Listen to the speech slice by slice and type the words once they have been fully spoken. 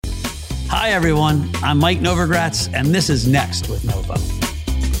Hi, everyone. I'm Mike Novogratz, and this is Next with Novo.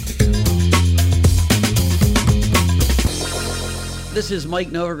 This is Mike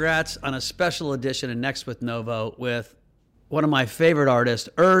Novogratz on a special edition of Next with Novo with one of my favorite artists,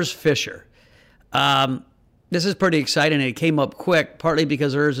 Urs Fischer. This is pretty exciting. It came up quick, partly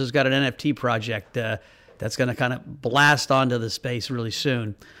because Urs has got an NFT project that's going to kind of blast onto the space really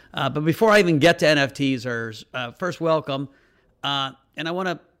soon. But before I even get to NFTs, Urs, first, welcome. And I want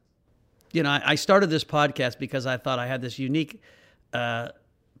to, I started this podcast because I thought I had this unique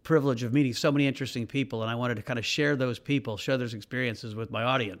privilege of meeting so many interesting people, and I wanted to kind of share those experiences with my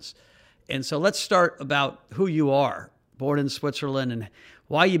audience. And so let's start about who you are, born in Switzerland, and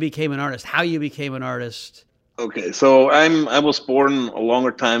why you became an artist, how you became an artist. Okay, so I was born a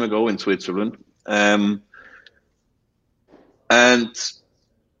longer time ago in Switzerland, and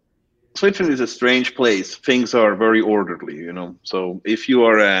Switzerland is a strange place. Things are very orderly, So if you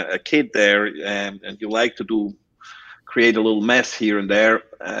are a kid there and you like to create a little mess here and there,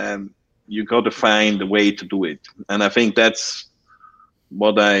 you got to find a way to do it. And I think that's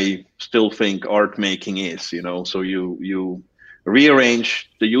what I still think art making is, So you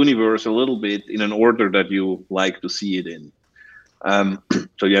rearrange the universe a little bit in an order that you like to see it in.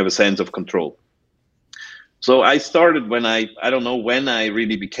 So you have a sense of control. So I started when I don't know when I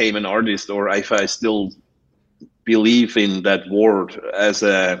really became an artist, or if I still believe in that word as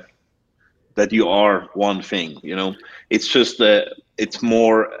that you are one thing, It's just it's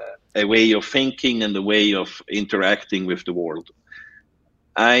more a way of thinking and a way of interacting with the world.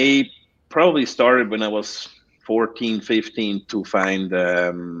 I probably started when I was 14, 15 to find,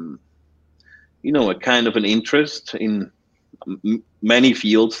 a kind of an interest in many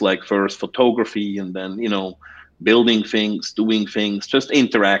fields, like first photography and then, building things, doing things, just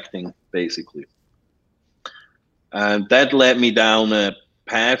interacting, basically. And that led me down a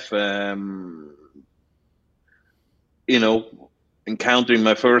path, encountering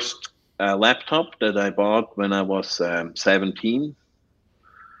my first laptop that I bought when I was 17.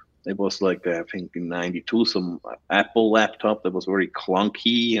 It was like, I think in 92, some Apple laptop that was very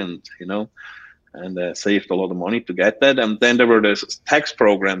clunky and, and saved a lot of money to get that. And then there were the text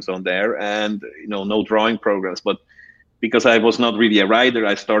programs on there and, no drawing programs. But because I was not really a writer,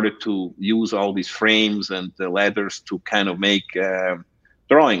 I started to use all these frames and the letters to kind of make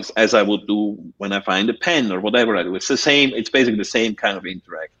drawings, as I would do when I find a pen or whatever I do. It's basically the same kind of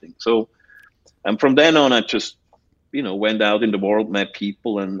interacting. So, and from then on, I just, went out in the world, met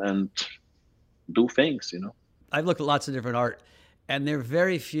people and do things, I've looked at lots of different art, and there are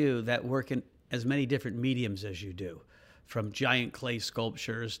very few that work in as many different mediums as you do, from giant clay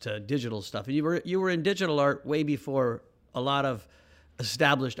sculptures to digital stuff. And you were in digital art way before a lot of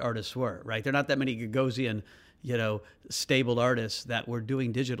established artists were, right? There are not that many Gagosian, stable artists that were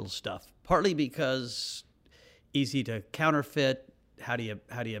doing digital stuff, partly because easy to counterfeit. How do you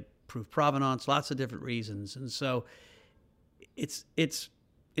prove provenance? Lots of different reasons. And so it's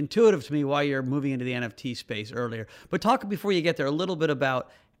intuitive to me why you're moving into the NFT space earlier. But talk, before you get there, a little bit about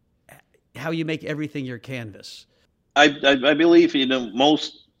how you make everything your canvas. I believe,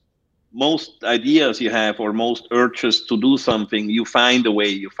 most ideas you have, or most urges to do something, you find a way,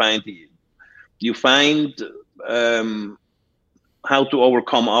 you find how to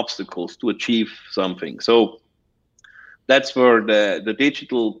overcome obstacles to achieve something. So that's where the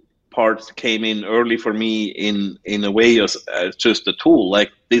digital parts came in early for me in a way as just a tool.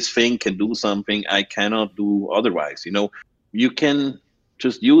 Like, this thing can do something I cannot do otherwise. You can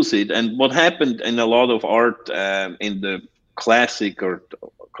just use it. And what happened in a lot of art, in the classic or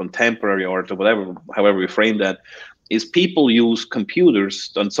contemporary art or whatever, however we frame that, is people use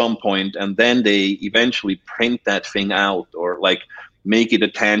computers at some point, and then they eventually print that thing out or like make it a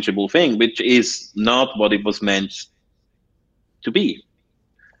tangible thing, which is not what it was meant to be.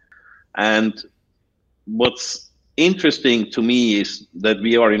 And what's interesting to me is that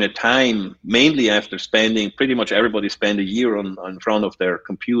we are in a time, mainly after pretty much everybody spent a year on front of their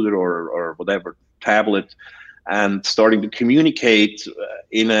computer or whatever tablet, and starting to communicate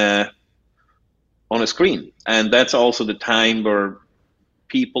on a screen. And that's also the time where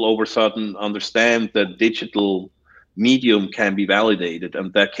people over a sudden understand that digital medium can be validated,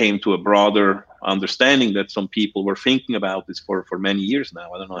 and that came to a broader understanding that some people were thinking about this for many years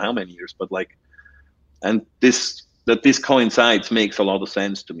now. I don't know how many years, but this coincides makes a lot of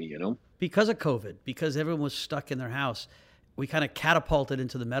sense to me, Because of COVID, because everyone was stuck in their house, we kind of catapulted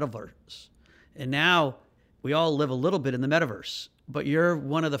into the metaverse. And now we all live a little bit in the metaverse, but you're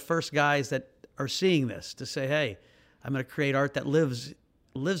one of the first guys that are seeing this to say, hey, I'm going to create art that lives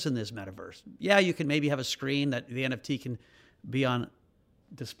in this metaverse. Yeah, you can maybe have a screen that the NFT can be on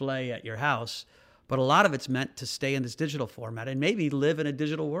display at your house, but a lot of it's meant to stay in this digital format and maybe live in a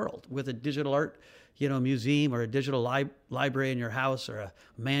digital world with a digital art, museum or a digital library in your house or a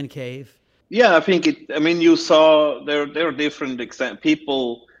man cave. Yeah, I think you saw there are different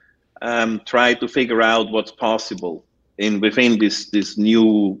people try to figure out what's possible within this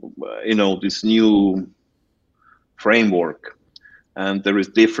new this new framework, and there is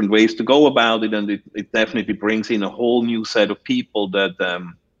different ways to go about it, and it definitely brings in a whole new set of people that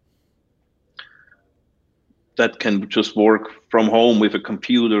can just work from home with a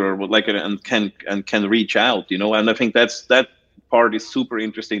computer or and can reach out, and I think that part is super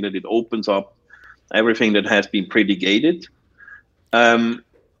interesting, that it opens up everything that has been pretty gated.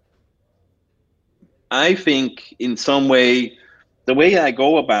 I think in some way, the way I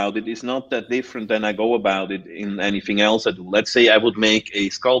go about it is not that different than I go about it in anything else I do. Let's say I would make a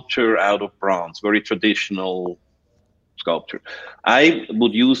sculpture out of bronze, very traditional sculpture. I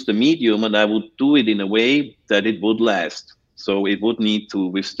would use the medium and I would do it in a way that it would last. So it would need to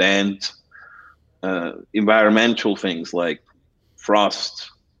withstand environmental things like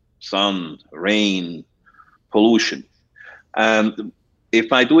frost, sun, rain, pollution. And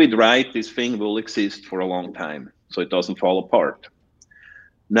if I do it right, this thing will exist for a long time, so it doesn't fall apart.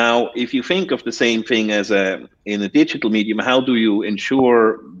 Now, if you think of the same thing in a digital medium, how do you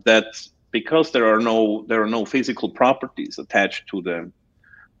ensure that, because there are no physical properties attached to the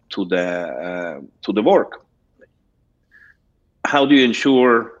work, how do you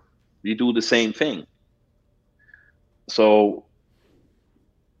ensure you do the same thing? So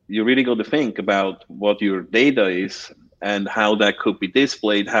you really got to think about what your data is and how that could be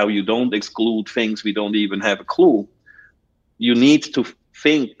displayed, how you don't exclude things we don't even have a clue. You need to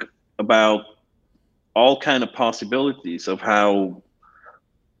think about all kind of possibilities of how,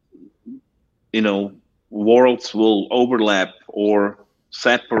 worlds will overlap or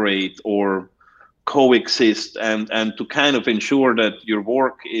separate or coexist, and to kind of ensure that your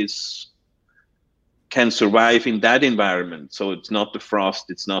work can survive in that environment. So it's not the frost,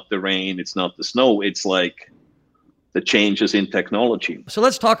 it's not the rain, it's not the snow, it's like the changes in technology. So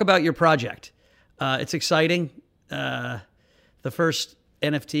let's talk about your project. It's exciting. The first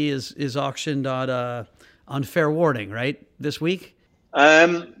NFT is auctioned on Fair Warning, right, this week?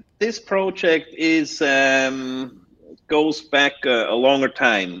 This project goes back a longer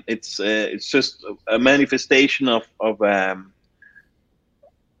time. It's just a manifestation of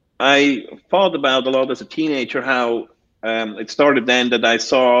I thought about a lot as a teenager how it started then that I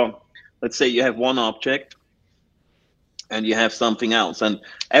saw, let's say you have one object and you have something else, and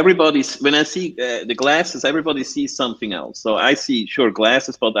when I see the glasses, everybody sees something else. So I see, sure,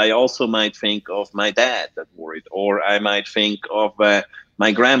 glasses, but I also might think of my dad that wore it, or I might think of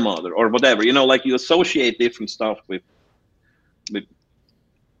my grandmother or whatever, like you associate different stuff with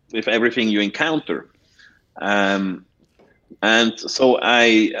everything you encounter. And so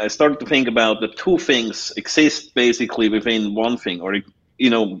I started to think about the two things exist basically within one thing, or,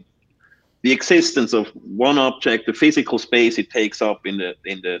 the existence of one object, the physical space it takes up in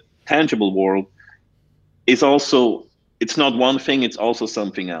the tangible world is also, it's not one thing, it's also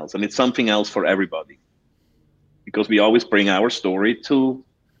something else. And it's something else for everybody, because we always bring our story to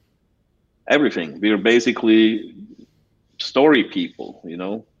everything. We are basically story people,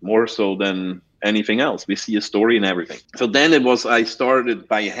 more so than anything else. We see a story in everything. So then I started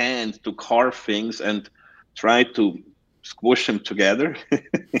by hand to carve things and try to squish them together,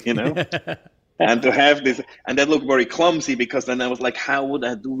 and to have this, and that looked very clumsy, because then I was like, how would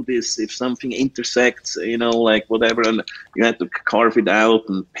I do this if something intersects, like whatever, and you had to carve it out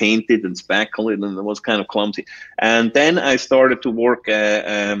and paint it and spackle it, and it was kind of clumsy. And then I started to work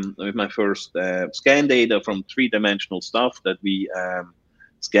with my first scan data from three-dimensional stuff that we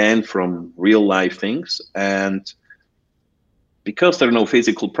scan from real life things, and because there are no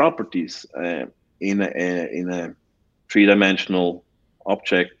physical properties in a three-dimensional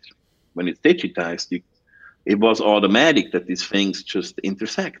object, when it's digitized, it was automatic that these things just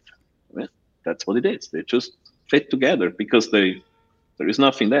intersect. Well, that's what it is. They just fit together because there is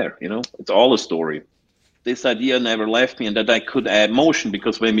nothing there. It's all a story. This idea never left me, and that I could add motion,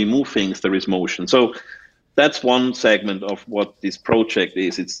 because when we move things, there is motion. So that's one segment of what this project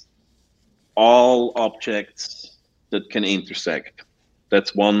is. It's all objects that can intersect.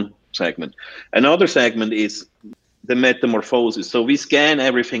 That's one segment. Another segment is the metamorphosis. So we scan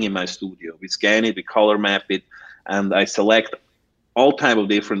everything in my studio. We scan it, we color map it, and I select all type of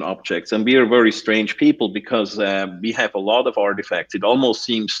different objects. And we are very strange people, because we have a lot of artifacts. It almost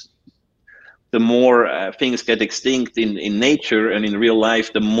seems the more things get extinct in nature and in real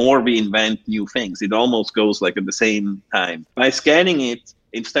life, the more we invent new things. It almost goes like at the same time. By scanning it,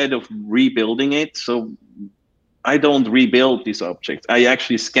 instead of rebuilding it. So I don't rebuild these objects. I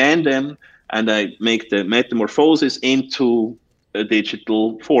actually scan them and I make the metamorphosis into a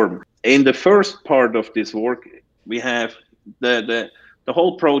digital form. In the first part of this work, we have the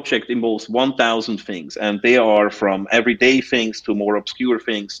whole project involves 1,000 things, and they are from everyday things to more obscure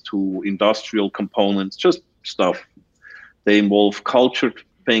things to industrial components, just stuff. They involve cultured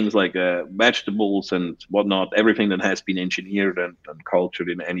things like vegetables and whatnot, everything that has been engineered and cultured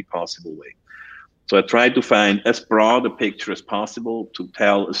in any possible way. So I try to find as broad a picture as possible to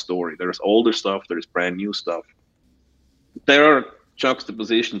tell a story. There's older stuff, there's brand new stuff. There are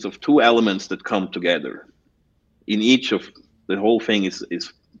juxtapositions of two elements that come together. In each of the whole thing is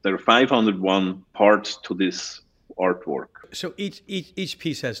there are 501 parts to this artwork. So each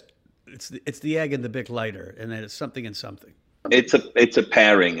piece has it's the egg and the big lighter, and then it's something and something. It's a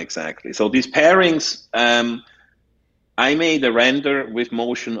pairing, exactly. So these pairings, I made a render with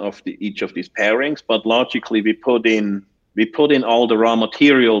motion of each of these pairings, but logically we put in all the raw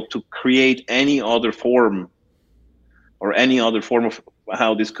material to create any other form or any other form of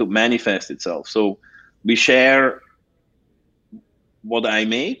how this could manifest itself. So we share what I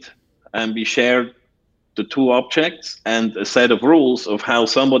made, and we share the two objects and a set of rules of how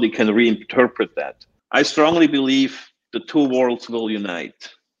somebody can reinterpret that. I strongly believe the two worlds will unite.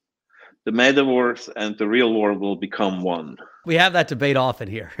 The metaverse and the real world will become one. We have that debate often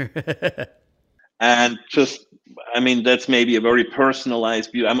here. And that's maybe a very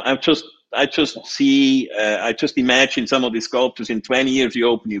personalized view. I just imagine some of these sculptures in 20 years, you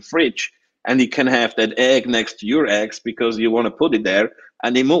open your fridge and you can have that egg next to your eggs because you want to put it there,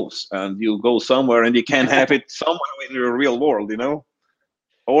 and it moves, and you go somewhere and you can have it somewhere in your real world,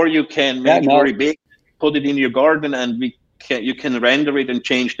 or you can make it very big, put it in your garden, and you can render it and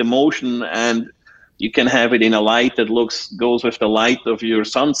change the motion, and you can have it in a light that goes with the light of your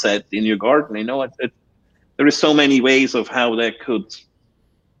sunset in your garden. There is so many ways of how that could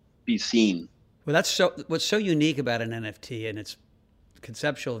be seen. Well, what's so unique about an NFT and its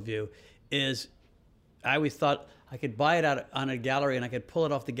conceptual view is I always thought I could buy it out on a gallery and I could pull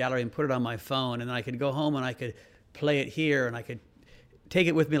it off the gallery and put it on my phone, and then I could go home and I could play it here and I could take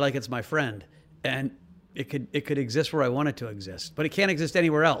it with me like it's my friend, and it could exist where I want it to exist, but it can't exist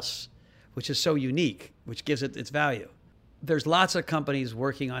anywhere else, which is so unique, which gives it its value. There's lots of companies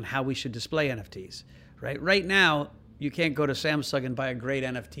working on how we should display NFTs, right? Right now, you can't go to Samsung and buy a great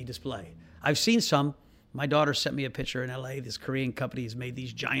NFT display. I've seen some. My daughter sent me a picture in LA. This Korean company has made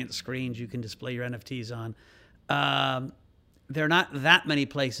these giant screens you can display your NFTs on. There are not that many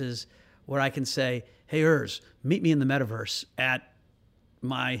places where I can say, hey, Urs, meet me in the metaverse at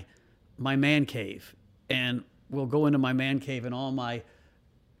my man cave. And we'll go into my man cave and all my,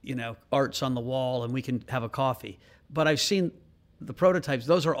 art's on the wall, and we can have a coffee. But I've seen the prototypes.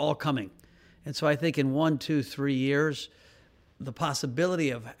 Those are all coming. And so I think in 1, 2, 3 years, the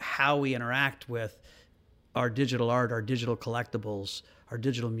possibility of how we interact with our digital art, our digital collectibles, our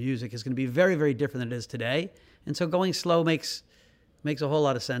digital music is going to be very, very different than it is today. And so going slow makes a whole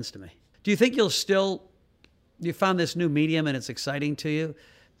lot of sense to me. Do you think you found this new medium and it's exciting to you?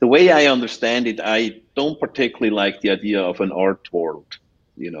 The way I understand it, I don't particularly like the idea of an art world,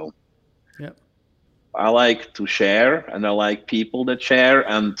 Yep. I like to share, and I like people that share,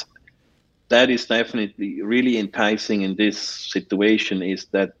 and that is definitely really enticing in this situation, is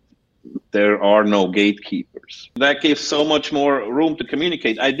that there are no gatekeepers. That gives so much more room to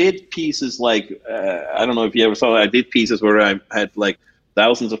communicate. I did pieces like, I don't know if you ever saw it, I did pieces where I had like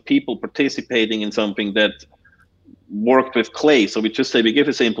thousands of people participating in something that worked with clay. So we just say, we give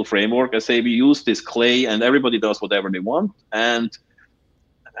a simple framework. I say we use this clay and everybody does whatever they want.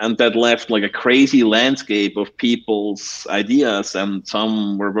 And that left like a crazy landscape of people's ideas, and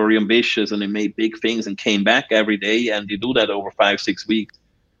some were very ambitious and they made big things and came back every day, and you do that over 5-6 weeks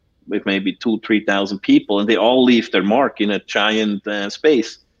with maybe 2,000-3,000 people, and they all leave their mark in a giant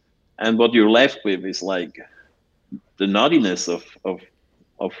space. And what you're left with is like the nuttiness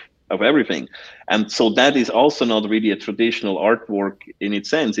of everything. And so that is also not really a traditional artwork in its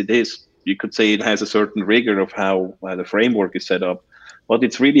sense. It is, you could say it has a certain rigor of how the framework is set up, but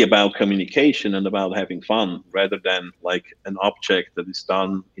it's really about communication and about having fun rather than like an object that is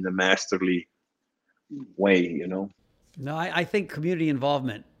done in a masterly way, No, I think community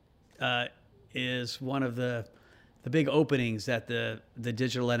involvement is one of the big openings that the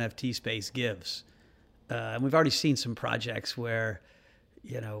digital NFT space gives. And we've already seen some projects where,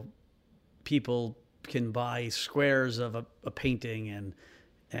 people can buy squares of a painting,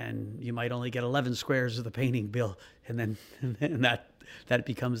 and you might only get 11 squares of the painting bill, and then that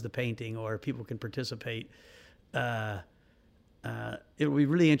becomes the painting, or people can participate. It will be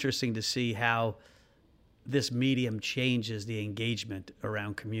really interesting to see how this medium changes the engagement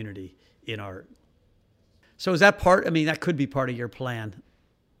around community in art. So is that part? I mean, that could be part of your plan,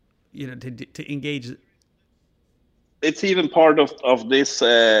 to engage. It's even part of this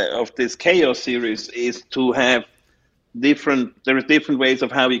chaos series is to have different ways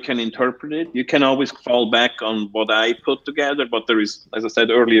of how you can interpret it. You can always fall back on what I put together, but there is, as I said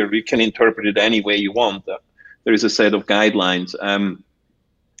earlier, you can interpret it any way you want. There is a set of guidelines.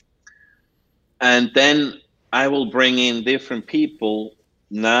 And then I will bring in different people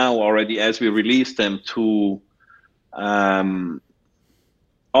now already as we release them to from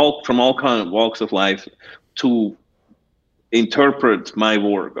all kind of walks of life to interpret my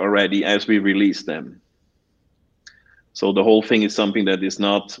work already as we release them. So the whole thing is something that is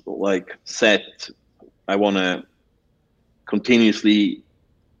not like set. I want to continuously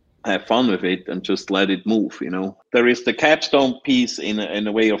have fun with it and just let it move, There is the capstone piece in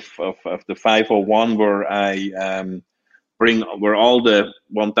a way of the 501 where I where all the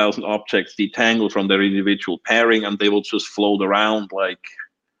 1,000 objects detangle from their individual pairing and they will just float around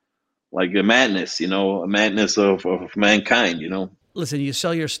like a madness, a madness of mankind, Listen, you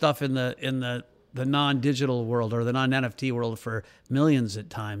sell your stuff in the non-digital world or the non-NFT world for millions at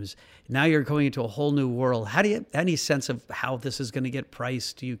times. Now you're going into a whole new world. How do you have any sense of how this is going to get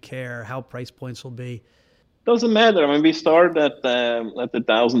priced? Do you care how price points will be? Doesn't matter. I mean, we start at the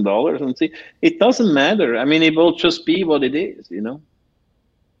 $1,000 and see. It doesn't matter. I mean, it will just be what it is,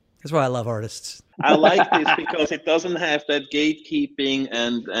 That's why I love artists. I like this because it doesn't have that gatekeeping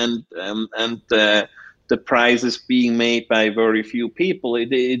and the prizes being made by very few people.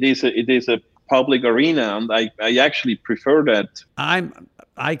 It is a public arena, and I actually prefer that.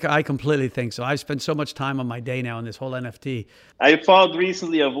 I completely think so. I've spent so much time on my day now on this whole NFT. I thought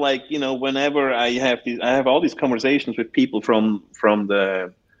recently of whenever I have all these conversations with people from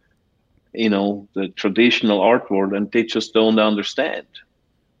the the traditional art world, and they just don't understand.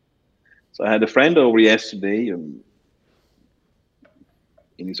 So I had a friend over yesterday in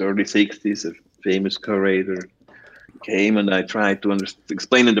his early 60s, a famous curator, came, and I tried to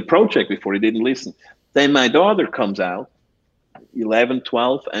explain the project before he didn't listen. Then my daughter comes out, 11,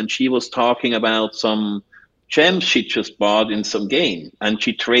 12, and she was talking about some gems she just bought in some game, and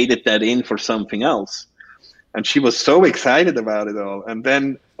she traded that in for something else. And she was so excited about it all. And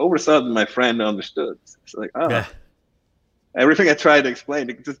then all of a sudden, my friend understood. It's like, yeah. Everything I tried to explain,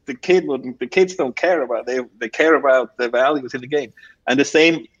 the kids don't care about. They care about the values in the game. And the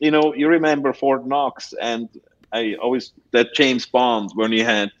same, you remember Fort Knox, and that James Bond, when you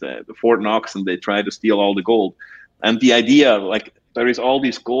had the Fort Knox and they tried to steal all the gold. And the idea, like, there is all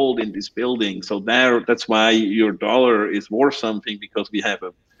this gold in this building. So that's why your dollar is worth something, because we have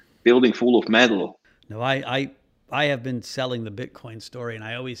a building full of metal. No, I have been selling the Bitcoin story, and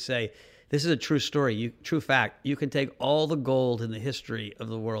I always say, this is a true story, true fact. You can take all the gold in the history of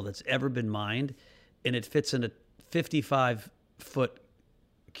the world that's ever been mined, and it fits in a 55-foot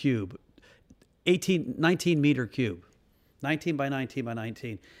cube, 19-meter cube, 19 by 19 by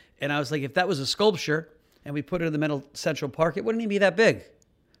 19. And I was like, if that was a sculpture and we put it in the middle Central Park, it wouldn't even be that big,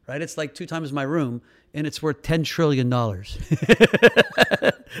 right? It's like 2 times my room, and it's worth $10 trillion.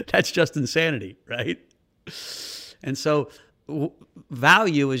 That's just insanity, right? And so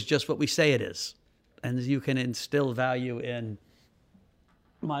value is just what we say it is. And you can instill value in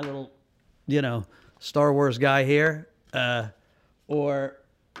my little, Star Wars guy here, or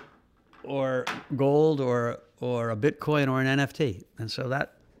gold, or a Bitcoin, or an NFT. And so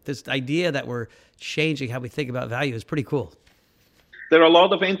this idea that we're changing how we think about value is pretty cool. There are a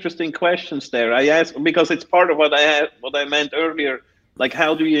lot of interesting questions there. I ask because it's part of what I meant earlier. Like,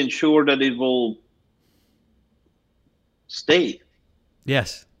 how do you ensure that it will stay?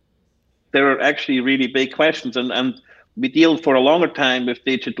 Yes. There are actually really big questions, and we deal for a longer time with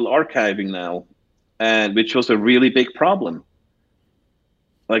digital archiving now, and which was a really big problem.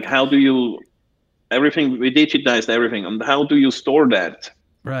 Like, how do you we digitized everything, and how do you store that?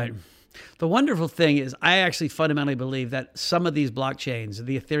 Right. The wonderful thing is, I actually fundamentally believe that some of these blockchains,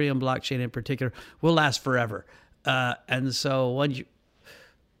 the Ethereum blockchain in particular, will last forever. And so when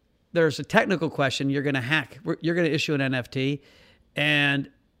there's a technical question, you're going to issue an NFT, and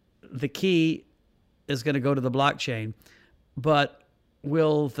the key is going to go to the blockchain. But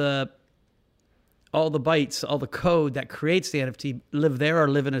will all the bytes, all the code that creates the NFT live there, or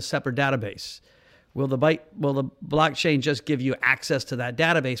live in a separate database? Will the blockchain just give you access to that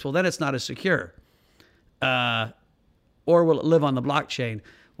database? Well, then it's not as secure. Or will it live on the blockchain?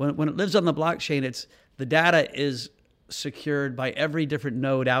 When it lives on the blockchain, the data is secured by every different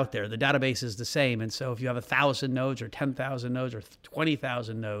node out there. The database is the same. And so if you have 1,000 nodes or 10,000 nodes or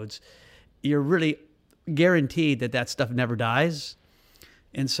 20,000 nodes, you're really guaranteed that that stuff never dies.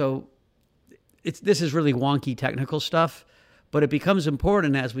 And so this is really wonky technical stuff, but it becomes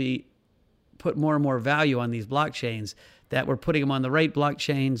important as we put more and more value on these blockchains that we're putting them on the right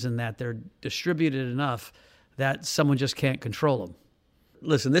blockchains and that they're distributed enough that someone just can't control them.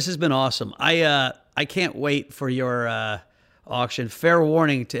 Listen, this has been awesome. I can't wait for your auction. Fair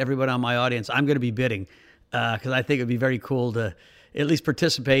warning to everybody on my audience, I'm going to be bidding because I think it'd be very cool to at least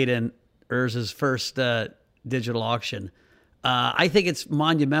participate in Urs's first digital auction. I think it's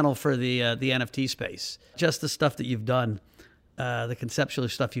monumental for the NFT space. Just the stuff that you've done, the conceptual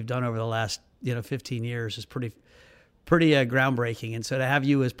stuff you've done over the last 15 years is pretty groundbreaking. And so to have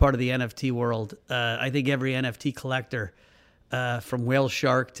you as part of the NFT world, I think every NFT collector, from Whale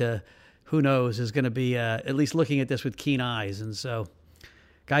Shark to who knows, is going to be at least looking at this with keen eyes. And so,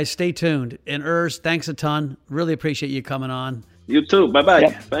 guys, stay tuned. And Urs, thanks a ton. Really appreciate you coming on. You too. Bye-bye.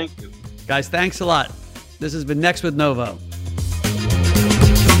 Yeah. Thank you. Guys, thanks a lot. This has been Next with Novo.